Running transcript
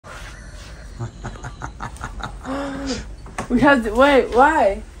We have to wait.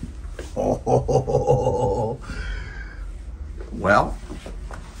 Why? Oh. Well,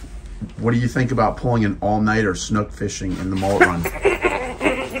 what do you think about pulling an all-nighter snook fishing in the Mullet Run?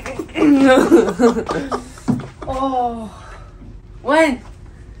 Oh. When?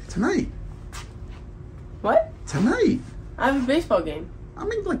 Tonight. What? Tonight. I have a baseball game. I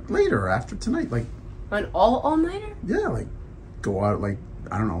mean, like later, after tonight, like. An all-nighter? Yeah, like go out like,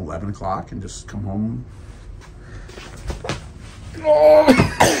 I don't know, 11 o'clock and just come home. Oh.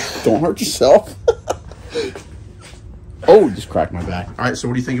 Don't hurt yourself. Oh, just cracked my back. All right, so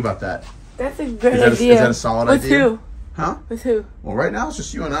what do you think about that? That's a great idea. Is that a solid idea? With who? Huh? With who? Well, right now it's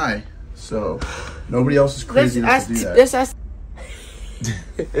just you and I, so nobody else is crazy enough to do that.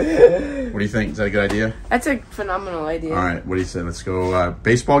 What do you think? Is that a good idea? That's a phenomenal idea. All right, what do you say? Let's go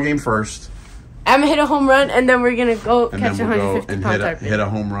baseball game first. I'm gonna hit a home run, and then we're gonna go catch a 150-pound tarpon. Hit a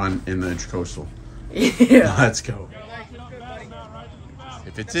home run in the Intracoastal. Yeah. Let's go.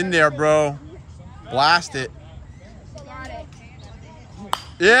 If it's in there, bro, blast it. Got it.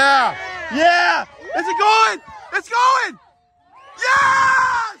 Yeah! Yeah! Is it going? It's going!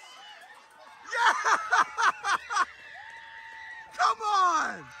 Yes! Yeah! Come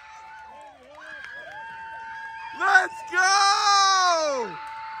on! Let's go!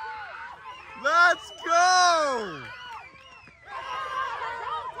 Let's go!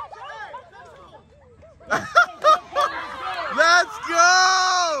 Let's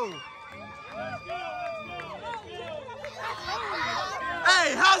go!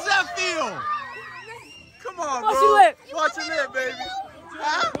 Hey, how's that feel? Come on, Watch bro. your lip. Watch your lip, baby.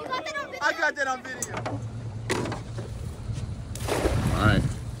 Huh? I got that on video. All right.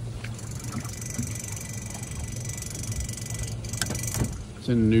 It's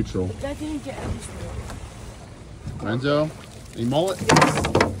in neutral. That didn't get Lorenzo, any mullet?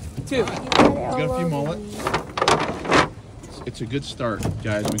 two. He's got a few mullet. It's a good start,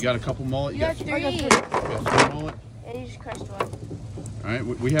 guys. We got a couple mullet. You got three. You got three mullet. And you just crushed one. All right,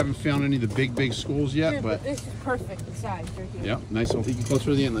 we haven't found any of the big schools yet, Dude, but this is perfect. The size right here. yeah, nice. I'll take you closer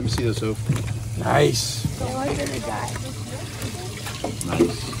to the end. Let me see this, Soph. Nice. So what's in the guy?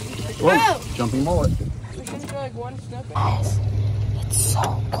 Nice. Whoa, jumping mullet. We should go like one snook. It's so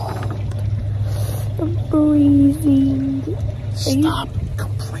cold. I'm freezing. Stop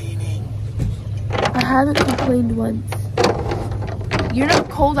complaining. I haven't complained once. You're not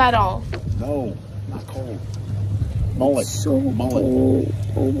cold at all. No, not cold. Mullet. So mullet. cold.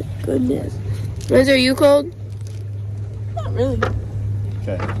 Oh my goodness. Lorenzo, are you cold? Not really.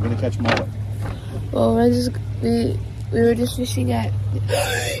 Okay, I'm gonna catch mullet. Well, Lorenzo's, we were just fishing at.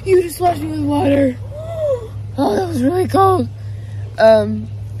 You just splashed me with water. Oh, that was really cold.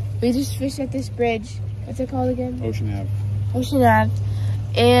 We just fished at this bridge. What's it called again? Ocean Ave. Ocean Ave.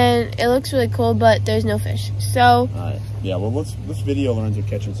 And it looks really cool, but there's no fish. So. All right. Yeah. Well, let's video Lorenzo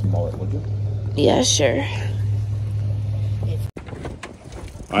catching some mullet, would you? Yeah, sure.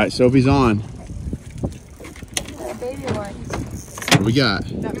 All right, Sophie's on. The baby ones. What do we got?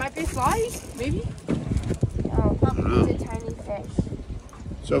 That might be flies, maybe. Oh, know. it's a tiny fish.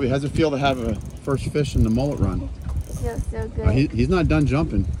 Sophie, how's it feel to have a first fish in the mullet run? It feels so good. He's not done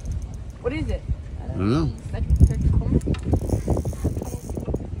jumping. What is it? I don't know.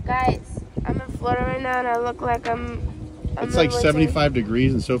 Guys, I'm in Florida right now, and I look like I'm It's like 75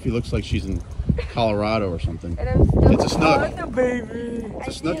 degrees, and Sophie looks like she's in Colorado or something. And I'm still It's a snook. The baby.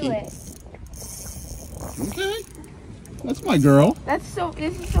 It's a I knew snookie. it. Okay. That's my girl. This is so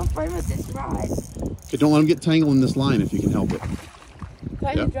fun with this rod. Okay, don't let him get tangled in this line if you can help it. Can you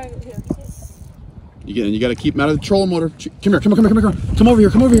Yep. drag it here? You got to keep him out of the trolling motor. Come here, come over here.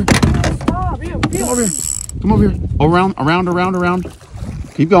 Come over here. Stop, here. Come over here. Come over here. Around.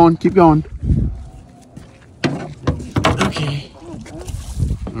 Keep going. Okay.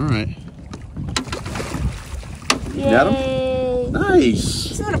 All right. You got him?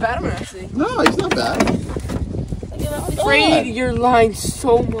 Nice. It's not a bad one, actually. No, he's not bad. I'm afraid your line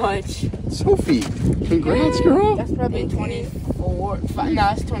so much. Sophie, congrats, girl. That's probably 24. No,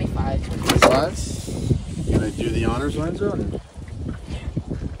 it's 25. 25. You gonna do the honors, Lorenzo?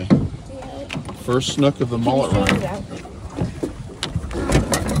 First snook of the mullet run.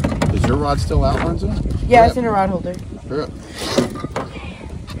 Is your rod still out, Lorenzo? Yeah, it's in a rod holder. Hurry up.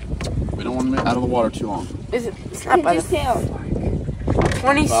 We don't want them out of the water too long. Is it? It's not by the tail.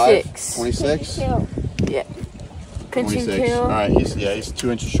 26. 26? Yeah. Pinching 26. tail. All right, he's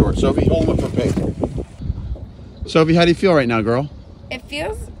 2 inches short. Sophie, hold him up for pig. Sophie, how do you feel right now, girl? It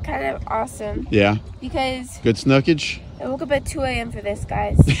feels kind of awesome Yeah. because Good snookage? I woke up at 2 a.m. for this,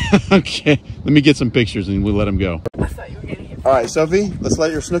 guys. Okay. Let me get some pictures and we'll let him go. I thought you were getting hit. All right, Sophie, let's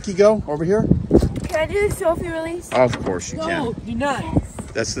let your snooky go over here. Can I do the Sophie release? Of course you can. No, do not.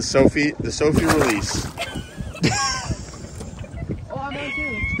 That's the Sophie release. Oh, I'm on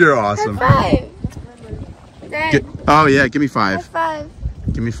too. You're awesome. High five. Dad, Oh yeah, give me 5. high five.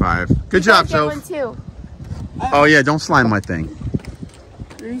 Give me 5. Good job, Get one Soph. too. Oh yeah, don't slime my thing.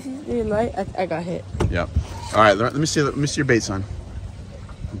 I got hit. Yep. All right, let me see your bait, son.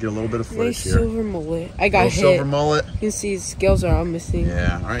 Get a little bit of footage here. Silver mullet. I got hit. Silver mullet. You can see his scales are all missing.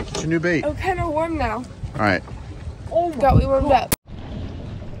 Yeah. All right, get your new bait. I'm kind of warm now. All right. Oh my God, we warmed up.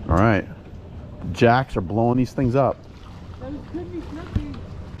 All right. Jacks are blowing these things up. Could be snooky.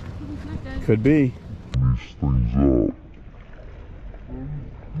 Could be.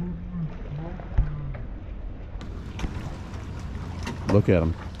 Look at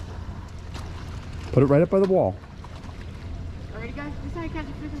them. Put it right up by the wall. Alrighty, guys. This time I catch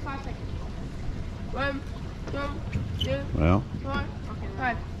a fish in 5 seconds. 1, 2, 3, Well. 4, okay,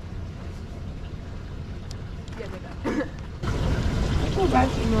 5. Go back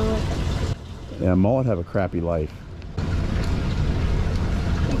to Mullet. Yeah, mullet have a crappy life.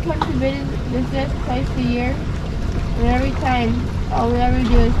 We come to visit twice a year, and every time, all we ever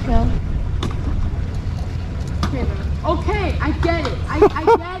do is kill. Okay, I get it. I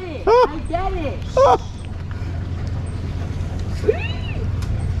get it. I get it.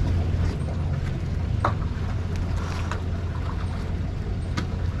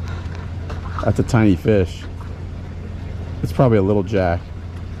 That's a tiny fish. It's probably a little jack.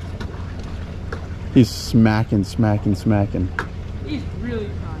 He's smacking. He's really trying. He's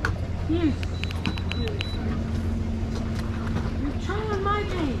really trying. You're trying on my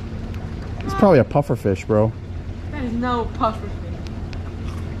bait. It's probably a puffer fish, bro. That is no puffer fish.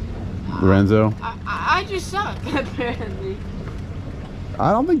 Lorenzo? I just suck, apparently.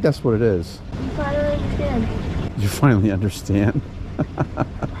 I don't think that's what it is. You finally understand. You finally understand?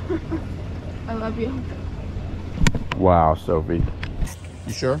 I love you. Wow, Sophie.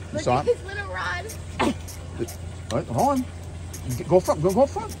 You sure? You Look saw at it? his little rod. Right, hold on. Go front. Go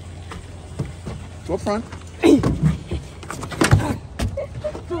front. Go front.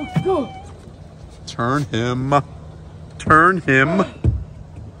 Go. Turn him. Turn him.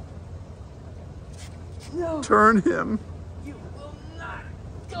 No. Turn him. You will not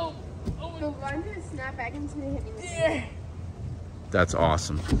go. Oh, The line's gonna snap back and it's gonna hit me. yeah. That's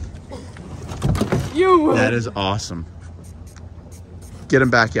awesome. You will. That is awesome. Get him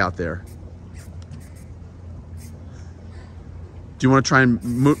back out there. Do you want to try and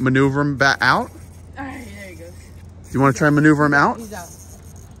maneuver him back out? Alright, there he goes. Do you want to try and maneuver him out? He's out.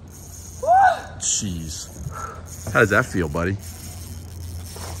 Jeez. How does that feel, buddy?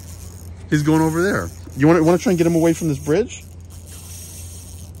 He's going over there. You want to try and get him away from this bridge?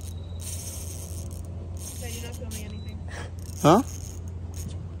 You're not filming anything. Huh?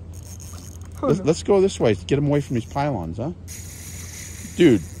 Let's go this way. Get him away from these pylons, huh?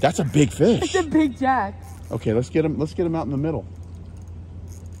 Dude, that's a big fish. It's a big jack. Okay, let's get him out in the middle.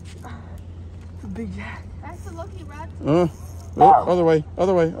 It's a big jack. That's the lucky rod. Other way.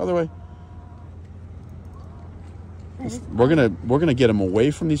 We're gonna get him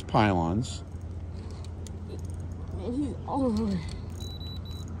away from these pylons. Man, he's all over.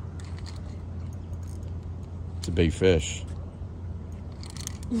 It's a big fish.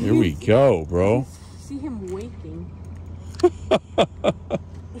 Here we go, bro. See him waking.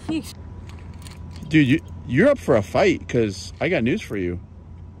 Dude, you're up for a fight because I got news for you.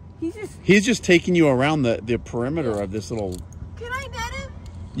 He's just taking you around the perimeter of this little. Can I net him?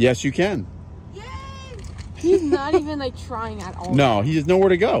 Yes, you can. Yay! He's not even like trying at all. No, he has nowhere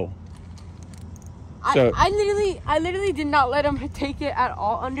to go. So, I literally did not let him take it at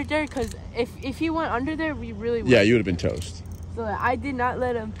all under there because if he went under there, we really would. Yeah, you would have been toast. So I did not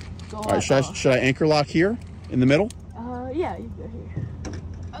let him go. All right, should I anchor lock here in the middle? Yeah, you go here.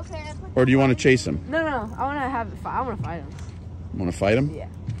 Okay. Or do you want to chase him? No. I want to have it. I want to fight him. Want to fight him? Yeah.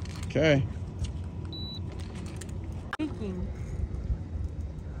 Okay. Waking.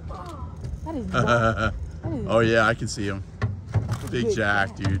 Oh, that is. That is Oh yeah, I can see him. Big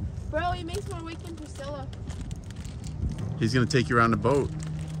jack, dude. Bro, he makes more weight than Priscilla. He's gonna take you around the boat.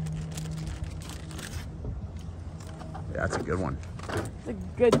 Yeah, that's a good one. It's a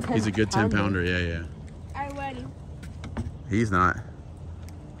good 10 He's a good 10 pounder. Yeah. I'm ready. He's not.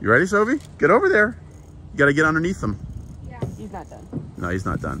 You ready, Sophie? Get over there. You gotta get underneath him. Yeah. He's not done. No, he's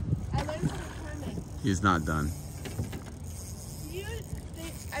not done. I learned how to turn it. He's not done.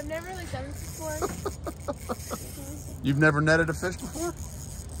 I've never really done this before. You've never netted a fish before?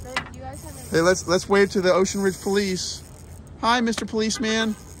 No, you guys haven't. Hey, let's wave to the Ocean Ridge Police. Hi, Mr.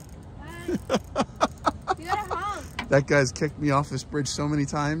 Policeman. Hi. You gotta honk. That guy's kicked me off this bridge so many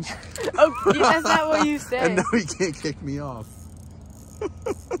times. Oh, that's not what you said. And now he can't kick me off.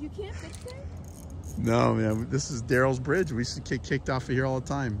 You can't fix it? No, man. This is Daryl's bridge. We used to get kicked off of here all the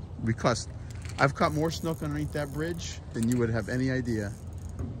time. I've caught more snook underneath that bridge than you would have any idea.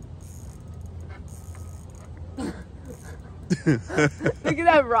 Look at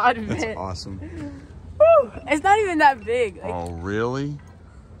that rod bit. That's awesme. Woo, it's not even that big. Like, oh, really?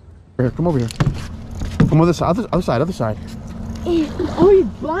 Here, come over here. Come on this side, other side. oh, he's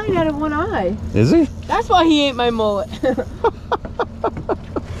blind out of one eye. Is he? That's why he ate my mullet.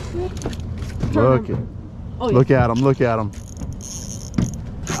 Look at him.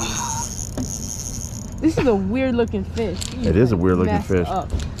 This is a weird looking fish. It is a weird looking fish.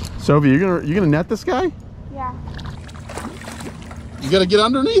 Sophie, you're gonna net this guy? Yeah. You gotta get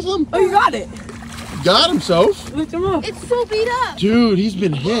underneath him. Oh, you got it. Got him, Soph. Lift him up. It's so beat up. Dude, he's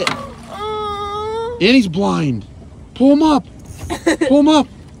been hit. And he's blind. Pull him up. Pull him up.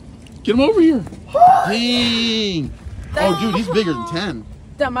 Get him over here. Dang. Oh, dude, he's bigger than 10.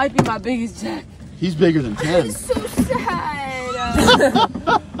 That might be my biggest jack. He's bigger than 10. He's so sad.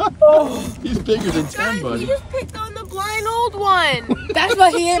 He's bigger than 10, buddy. He just picked on the blind old one. That's why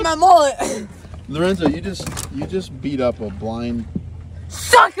he ate my mullet. Lorenzo, you just beat up a blind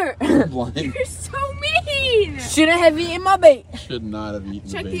Sucker. blind. You're so mean. Shouldn't have eaten my bait. Should not have eaten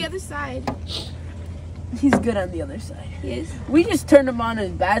Check the the bait. other side. He's good on the other side. He is. We just turned him on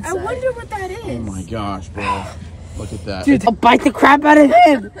his bad side. I wonder what that is. Oh my gosh, bro. Look at that. Dude, I'll bite the crap out of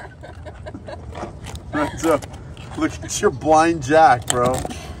him. Lorenzo, look at your blind jack, bro.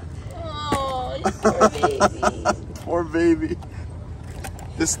 Oh, you poor baby. Poor baby.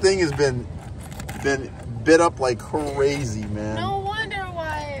 This thing has been bit up like crazy, man. No wonder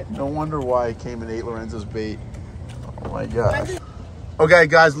why. No wonder why it came and ate Lorenzo's bait. Oh my gosh. Okay,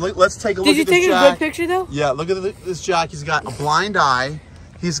 guys, let's take a look at this jack. Did you take a good picture though? Yeah, look at this jack. He's got a blind eye.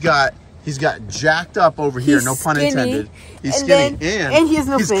 He's got jacked up over here. He's no pun skinny, intended. He's and skinny and he has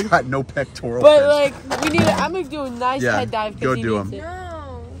no fin. He's got no pectoral. But fins. like, we need. I'm gonna do a nice head dive. Go do him.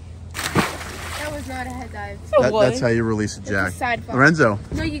 No. That was not a head dive. That's how you release a jack. It's a side fall. Lorenzo.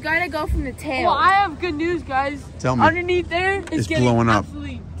 No, you gotta go from the tail. Well, I have good news, guys. Tell me. Underneath there, It's blowing up.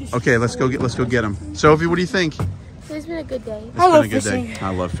 Okay, let's go get him. Sophie, what do you think? It's been a good day. It's been a good day.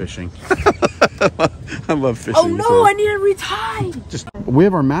 I love fishing. I love fishing. Oh no, I need to retie. We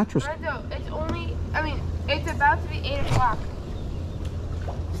have our mattress. Lorenzo, it's about to be 8 o'clock.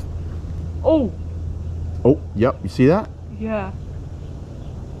 Oh. Oh, yep. You see that? Yeah.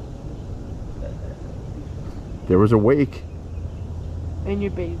 There was a wake. And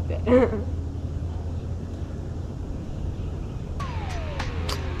your baby's dead.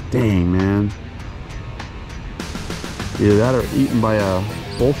 Dang, man. Either that or eaten by a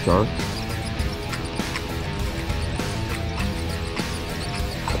bull shark.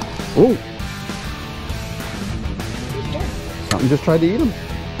 Oh! Something just tried to eat him.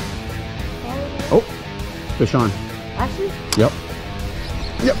 Oh! Fish on. Actually? Yep.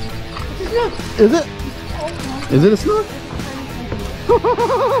 Yep. It's a snook. Is it? Is it a snook?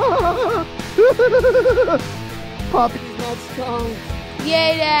 Poppy's not stoned.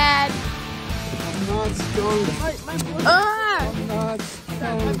 Yay, Dad. I'm not stoned. I'm not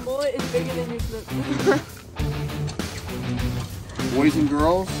stoned. My mullet is bigger than your snook. Boys and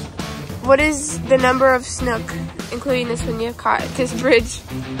girls. What is the number of snook, including this one you've caught at this bridge?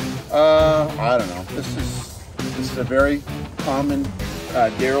 I don't know. This is a very common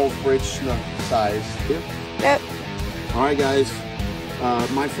Daryl's Bridge snook size. Yep. All right, guys.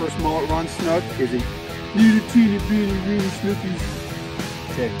 My first mullet run snook is a little teeny bitty snookies.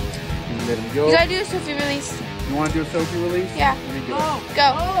 Okay, let him go. You gotta do a Sophie release. You want to do a Sophie release? Yeah. Let me go.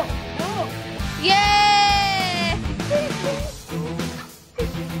 Go. Oh, Yay!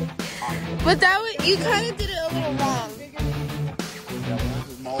 But that was, you kind of did it a little wrong.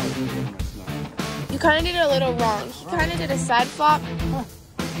 You kind of did it a little wrong. He kind of did a side flop.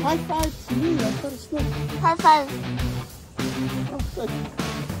 High five to me. I thought it snook. High five. Oh, good.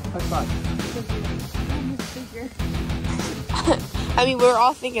 High five. I mean, we were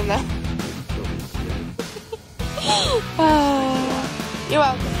all thinking that. You're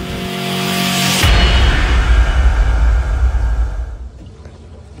welcome.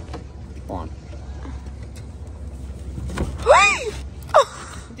 On.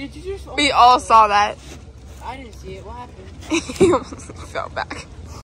 did you just? We all saw that. I didn't see it. What happened? He almost fell back.